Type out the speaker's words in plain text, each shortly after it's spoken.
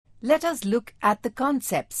Let us look at the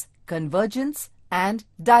concepts convergence and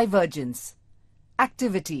divergence.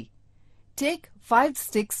 Activity. Take 5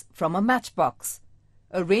 sticks from a matchbox.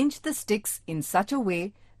 Arrange the sticks in such a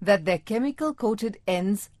way that their chemical-coated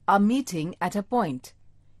ends are meeting at a point.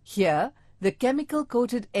 Here, the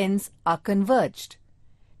chemical-coated ends are converged.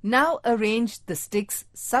 Now arrange the sticks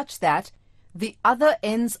such that the other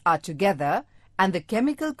ends are together and the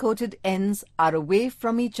chemical-coated ends are away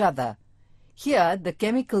from each other. Here, the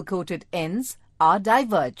chemical-coated ends are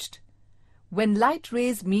diverged. When light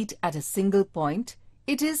rays meet at a single point,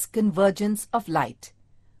 it is convergence of light.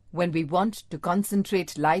 When we want to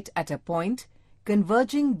concentrate light at a point,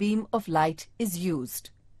 converging beam of light is used.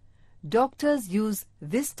 Doctors use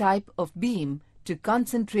this type of beam to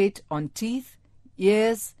concentrate on teeth,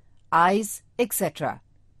 ears, eyes, etc.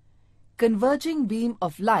 Converging beam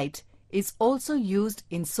of light is also used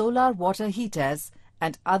in solar water heaters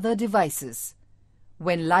and other devices.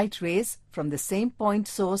 When light rays from the same point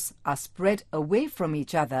source are spread away from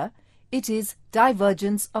each other, it is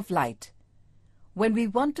divergence of light. When we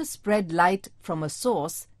want to spread light from a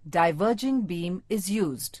source, diverging beam is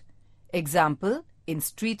used. Example, in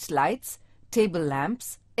street lights, table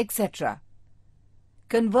lamps, etc.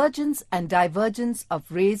 Convergence and divergence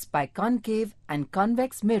of rays by concave and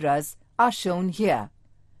convex mirrors are shown here.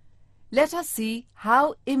 Let us see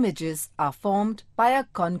how images are formed by a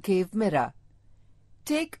concave mirror.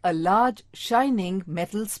 Take a large shining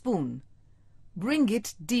metal spoon. Bring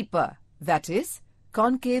it deeper, that is,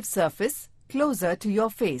 concave surface closer to your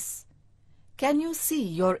face. Can you see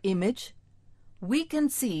your image? We can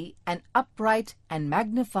see an upright and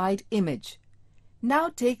magnified image. Now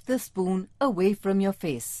take the spoon away from your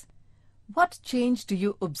face. What change do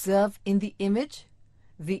you observe in the image?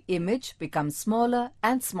 The image becomes smaller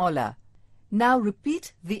and smaller. Now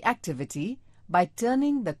repeat the activity by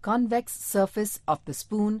turning the convex surface of the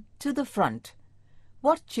spoon to the front.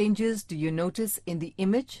 What changes do you notice in the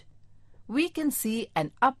image? We can see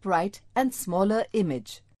an upright and smaller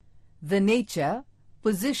image. The nature,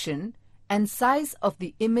 position, and size of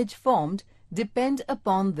the image formed depend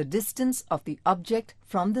upon the distance of the object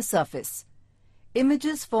from the surface.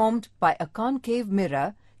 Images formed by a concave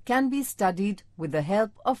mirror can be studied with the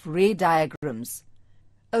help of ray diagrams.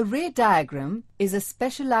 A ray diagram is a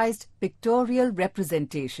specialized pictorial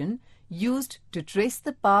representation used to trace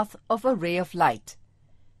the path of a ray of light.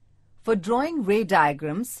 For drawing ray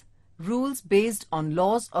diagrams, rules based on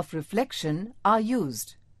laws of reflection are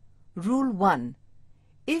used. Rule 1.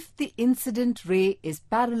 If the incident ray is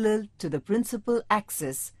parallel to the principal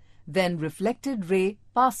axis, then reflected ray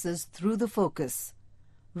passes through the focus.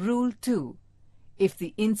 Rule 2. If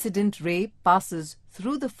the incident ray passes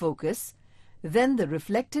through the focus, then the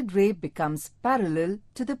reflected ray becomes parallel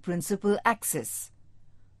to the principal axis.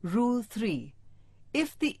 Rule 3.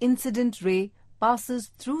 If the incident ray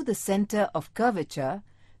passes through the center of curvature,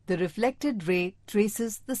 the reflected ray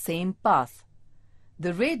traces the same path.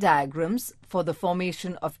 The ray diagrams for the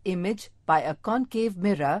formation of image by a concave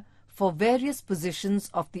mirror for various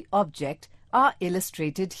positions of the object are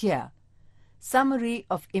illustrated here. Summary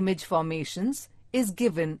of image formations is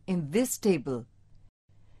given in this table.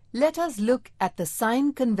 Let us look at the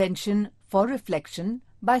sign convention for reflection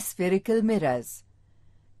by spherical mirrors.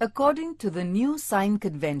 According to the new sign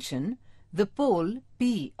convention, the pole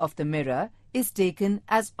P of the mirror is taken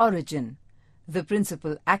as origin. The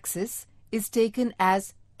principal axis is taken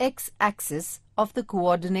as x-axis of the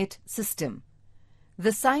coordinate system.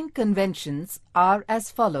 The sign conventions are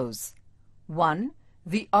as follows. 1.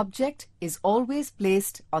 The object is always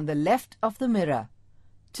placed on the left of the mirror.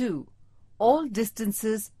 2. All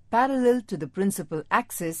distances parallel to the principal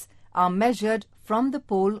axis are measured from the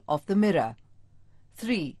pole of the mirror.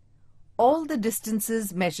 3. All the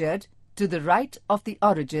distances measured to the right of the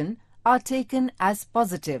origin are taken as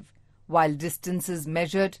positive, while distances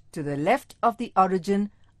measured to the left of the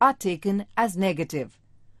origin are taken as negative.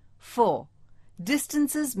 4.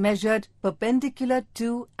 Distances measured perpendicular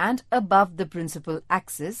to and above the principal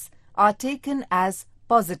axis are taken as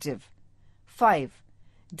positive. 5.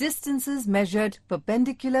 Distances measured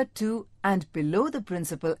perpendicular to and below the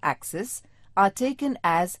principal axis are taken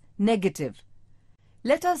as negative.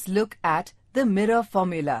 Let us look at the mirror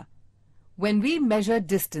formula. When we measure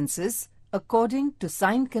distances according to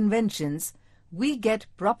sign conventions, we get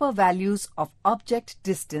proper values of object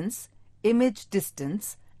distance, image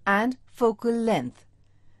distance, and focal length.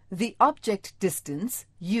 The object distance,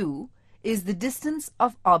 u, is the distance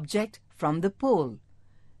of object from the pole.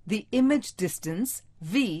 The image distance,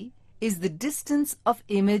 v, is the distance of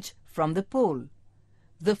image from the pole.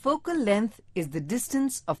 The focal length is the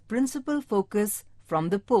distance of principal focus from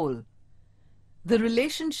the pole. The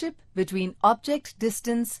relationship between object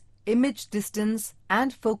distance, image distance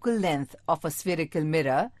and focal length of a spherical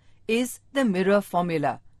mirror is the mirror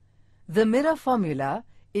formula. The mirror formula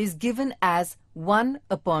is given as 1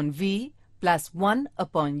 upon V plus 1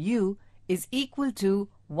 upon U is equal to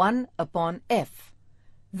 1 upon F.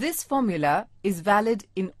 This formula is valid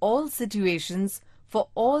in all situations for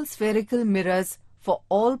all spherical mirrors for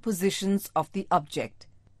all positions of the object.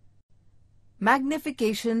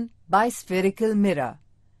 Magnification by spherical mirror.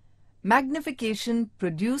 Magnification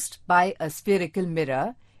produced by a spherical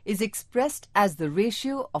mirror is expressed as the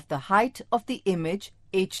ratio of the height of the image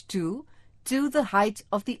h2 to the height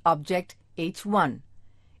of the object h1.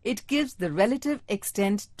 It gives the relative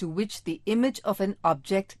extent to which the image of an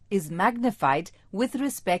object is magnified with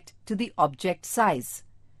respect to the object size.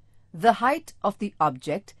 The height of the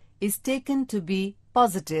object is taken to be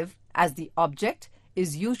positive as the object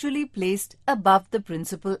is usually placed above the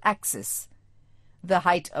principal axis. The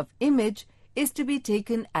height of image is to be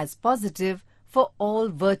taken as positive for all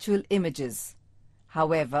virtual images.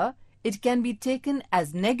 However, it can be taken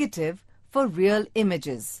as negative for real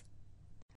images.